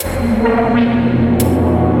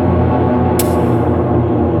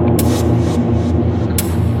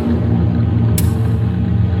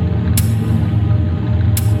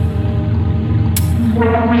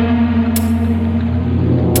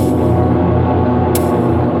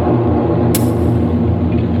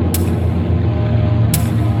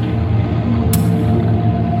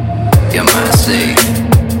Your mind state.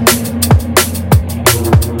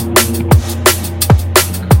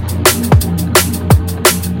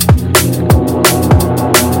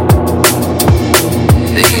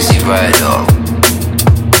 The easy ride off.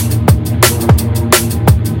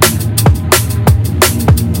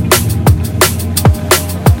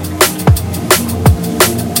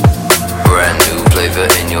 Brand new flavor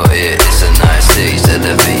in your ear. It's a nice taste.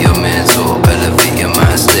 Elevate your mental, elevate your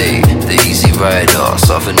mind state. The easy ride off,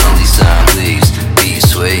 soften on these sound waves. Beat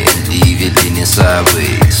sway and leave you leaning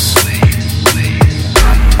sideways.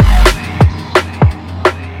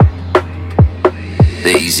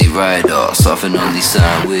 The easy ride off, soften on these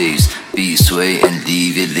sound waves. Beat sway and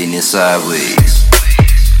leave you leaning sideways.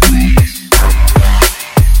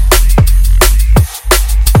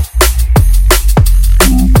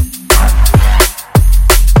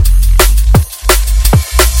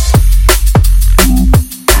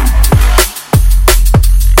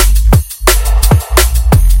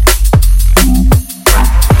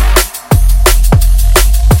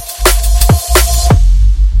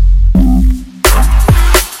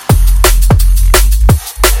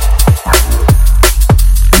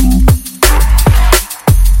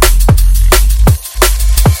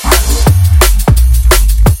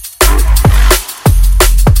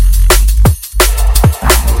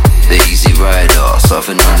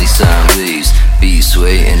 Soften on these sound waves. Beat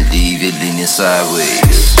sway and leave you leaning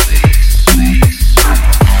sideways.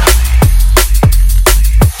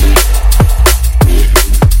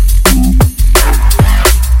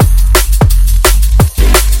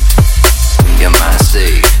 Your mind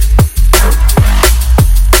state.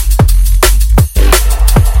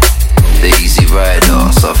 The easy ride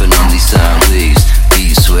off. Soften on these sound waves.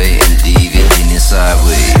 Beat sway and leave you leaning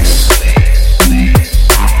sideways.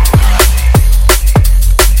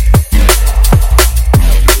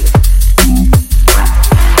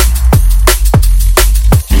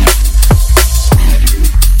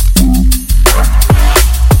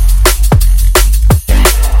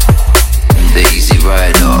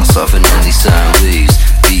 Soften on these sound waves.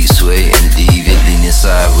 Beat sway and leave you leaning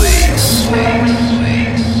sideways.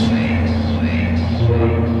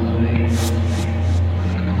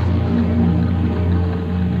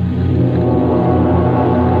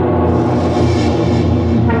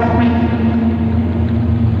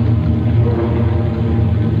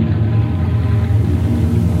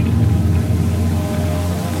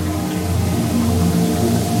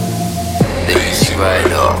 The easy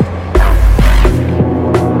ride off.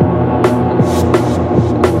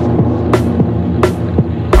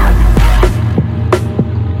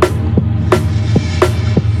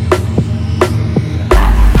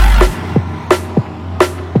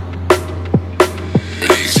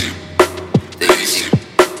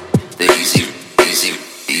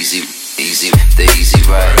 The easy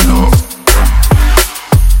ride off.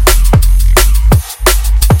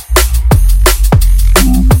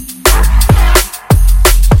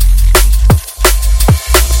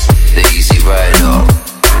 The easy ride off.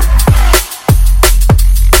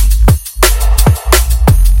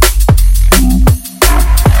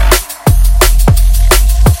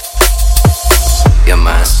 Your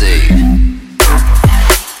mind state.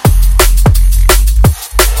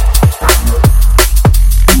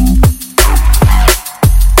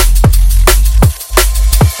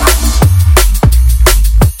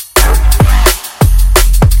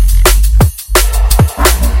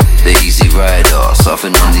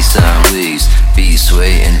 Soften on these sound waves. Beat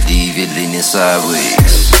sway and leave you leaning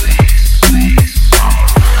sideways.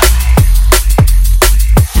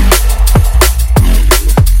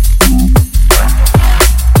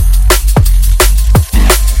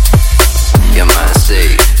 Your mind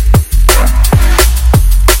state.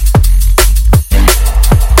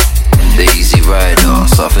 The easy ride off.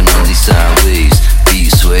 Soften on these sound waves.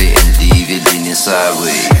 Beat sway and leave you leaning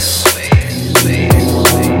sideways.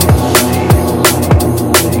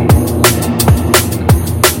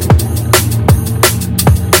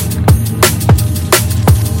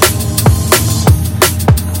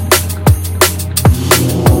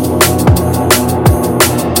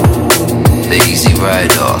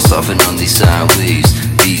 Ride off, soften on these sound waves.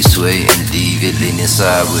 Beat sway and leave you leaning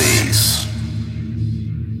sideways.